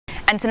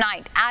And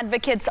tonight,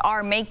 advocates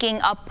are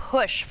making a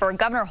push for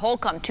Governor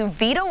Holcomg to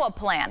veto a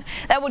plan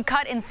that would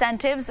cut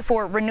incentives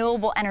for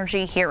renewable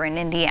energy here in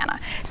Indiana.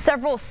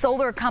 Several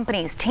solar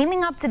companies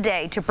teaming up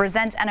today to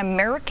present an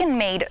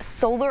American-made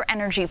solar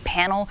energy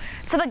panel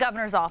to the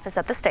governor's office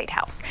at the State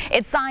House.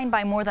 It's signed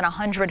by more than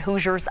 100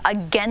 Hoosiers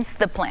against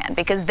the plan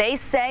because they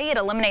say it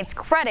eliminates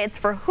credits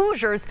for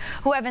Hoosiers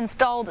who have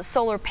installed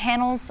solar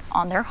panels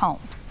on their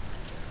homes.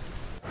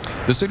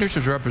 The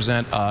signatures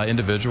represent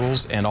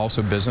individuals and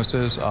also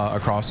businesses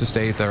across the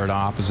state that are in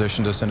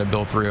opposition to Senate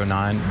Bill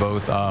 309,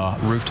 both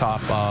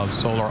rooftop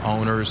solar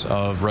owners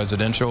of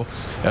residential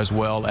as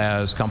well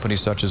as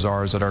companies such as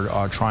ours that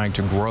are trying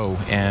to grow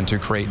and to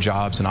create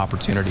jobs and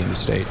opportunity in the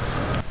state.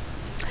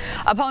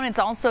 Opponents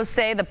also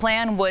say the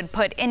plan would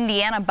put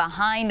Indiana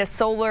behind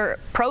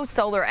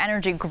pro-solar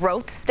energy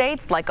growth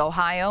states like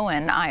Ohio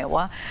and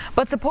Iowa.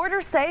 But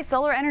supporters say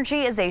solar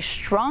energy is a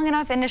strong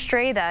enough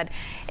industry that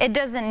it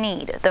doesn't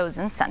need those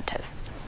incentives.